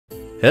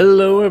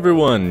Hello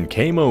everyone,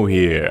 Kamo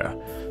here.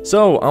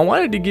 So I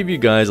wanted to give you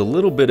guys a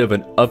little bit of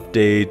an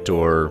update,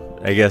 or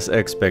I guess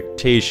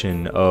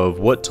expectation, of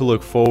what to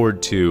look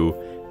forward to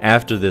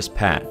after this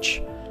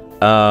patch.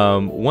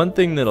 One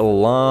thing that a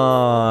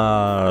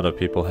lot of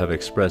people have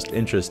expressed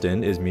interest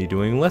in is me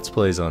doing Let's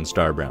Plays on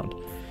Starbound.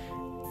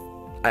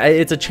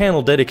 It's a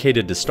channel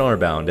dedicated to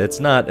Starbound. It's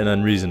not an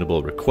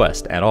unreasonable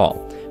request at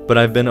all, but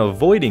I've been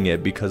avoiding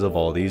it because of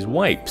all these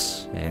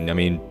wipes. And I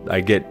mean,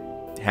 I get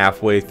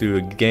halfway through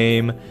a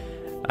game,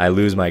 I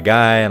lose my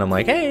guy, and I'm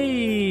like,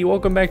 hey,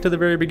 welcome back to the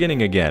very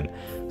beginning again.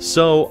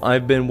 So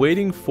I've been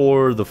waiting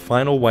for the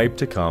final wipe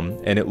to come,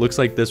 and it looks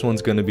like this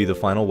one's going to be the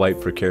final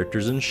wipe for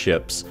characters and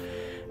ships.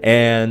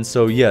 And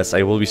so yes,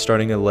 I will be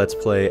starting a Let's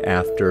Play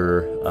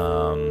after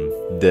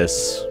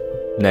this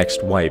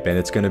next wipe, and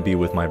it's going to be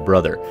with my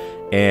brother,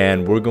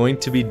 and we're going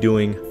to be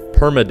doing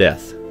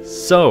permadeath.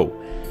 So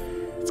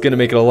it's going to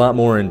make it a lot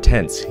more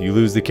intense. You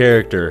lose the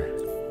character,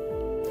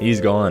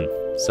 he's gone.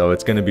 So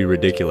it's going to be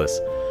ridiculous.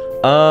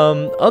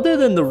 Other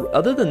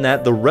than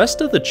that, the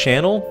rest of the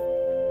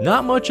channel,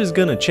 not much is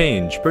going to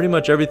change. Pretty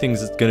much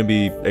everything's going to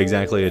be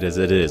exactly as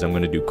it is. I'm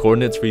going to do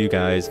coordinates for you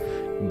guys,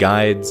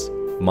 guides,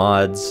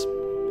 mods.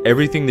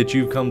 Everything that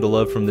you've come to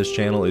love from this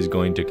channel is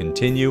going to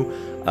continue.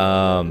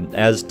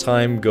 As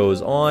time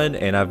goes on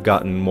and I've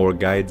gotten more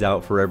guides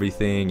out for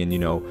everything, and you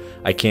know,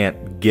 I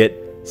can't get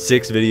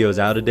 6 videos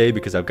out a day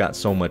because I've got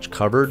so much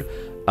covered.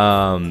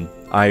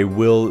 I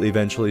will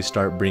eventually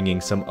start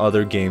bringing some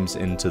other games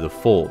into the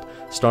fold.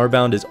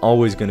 Starbound is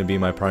always going to be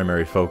my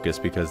primary focus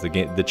because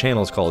the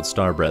channel is called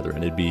Star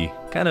Brethren. It'd be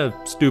kind of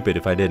stupid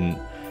if I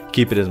didn't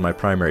keep it as my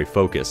primary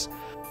focus.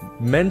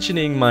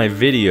 Mentioning my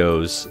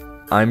videos,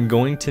 I'm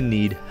going to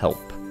need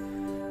help.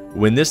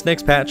 When this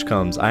next patch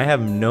comes, I have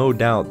no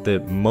doubt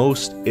that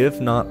most, if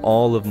not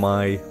all, of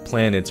my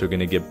planets are going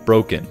to get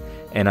broken,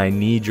 and I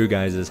need your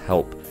guys'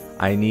 help.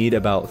 I need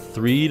about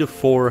 3 to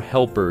 4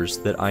 helpers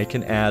that I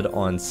can add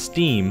on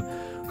Steam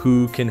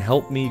who can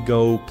help me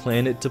go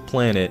planet to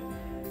planet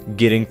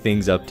getting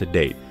things up to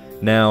date.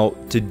 Now,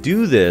 to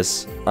do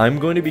this, I'm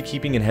going to be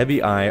keeping a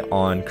heavy eye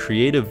on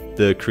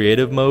the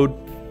creative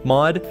mode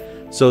mod,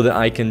 so that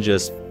I can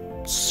just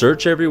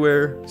search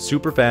everywhere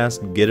super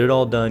fast, get it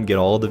all done, get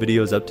all the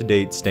videos up to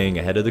date, staying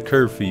ahead of the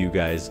curve for you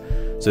guys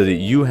so that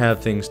you have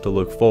things to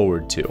look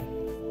forward to.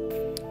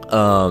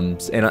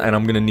 And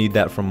I'm going to need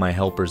that from my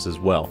helpers as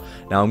well.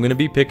 Now I'm going to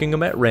be picking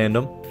them at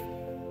random.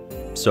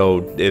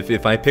 So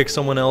if I pick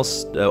someone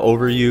else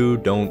over you,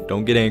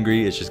 don't get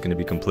angry. It's just going to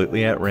be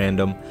completely at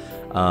random.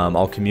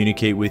 I'll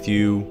communicate with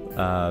you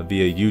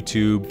via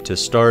YouTube to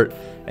start,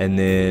 and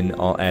then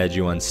I'll add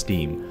you on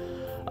Steam.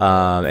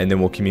 And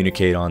then we'll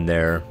communicate on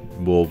there.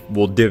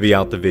 We'll divvy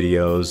out the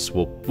videos.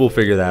 We'll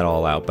figure that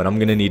all out, but I'm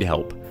going to need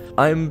help.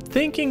 I'm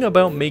thinking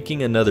about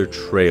making another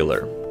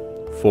trailer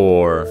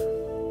for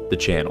the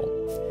channel,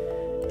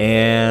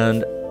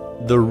 and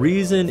the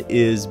reason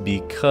is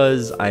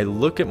because I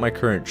look at my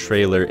current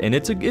trailer, and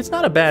it's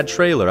not a bad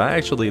trailer. I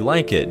actually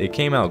like it. It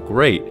came out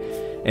great,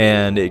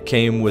 and it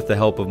came with the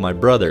help of my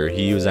brother.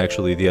 He was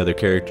actually the other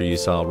character you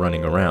saw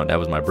running around. That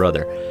was my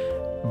brother.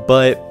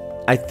 But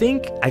I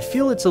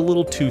feel it's a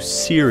little too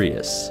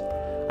serious.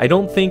 I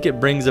don't think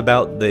it brings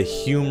about the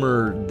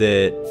humor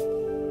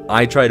that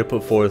I try to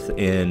put forth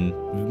in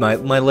my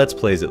Let's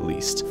Plays, at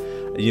least.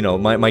 You know,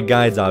 my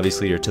guides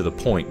obviously are to the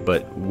point,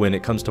 but when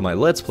it comes to my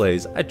Let's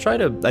Plays, I try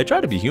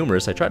to be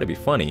humorous, I try to be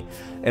funny,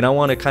 and I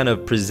want to kind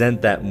of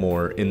present that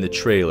more in the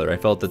trailer. I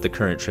felt that the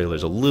current trailer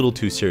is a little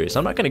too serious.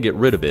 I'm not going to get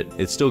rid of it,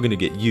 it's still going to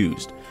get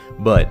used,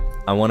 but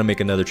I want to make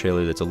another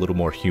trailer that's a little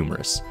more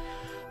humorous.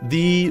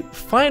 The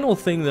final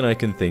thing that I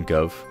can think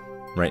of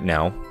right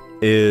now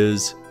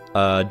is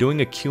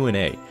doing a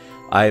Q&A.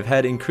 I've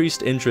had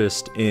increased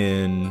interest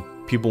in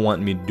people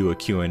wanting me to do a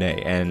Q&A,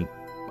 and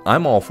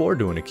I'm all for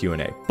doing a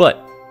Q&A,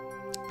 but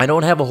I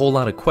don't have a whole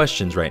lot of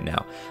questions right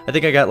now. I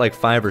think I got like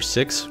 5 or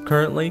 6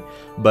 currently,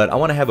 but I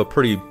want to have a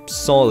pretty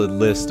solid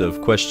list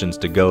of questions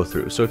to go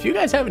through. So if you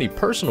guys have any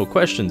personal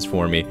questions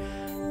for me,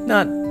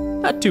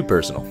 not too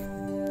personal.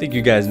 I think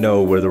you guys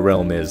know where the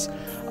realm is.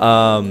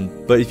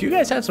 But if you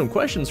guys have some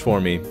questions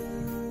for me,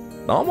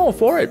 I'm all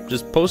for it.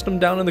 Just post them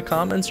down in the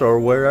comments or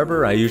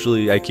wherever.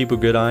 I keep a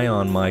good eye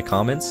on my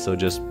comments, so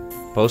just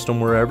post them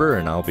wherever,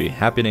 and I'll be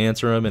happy to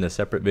answer them in a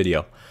separate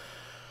video.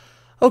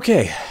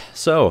 Okay,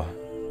 so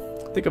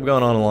I think I've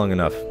gone on long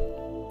enough.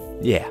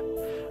 Yeah.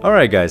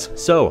 Alright guys,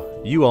 so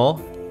you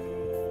all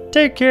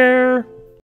take care.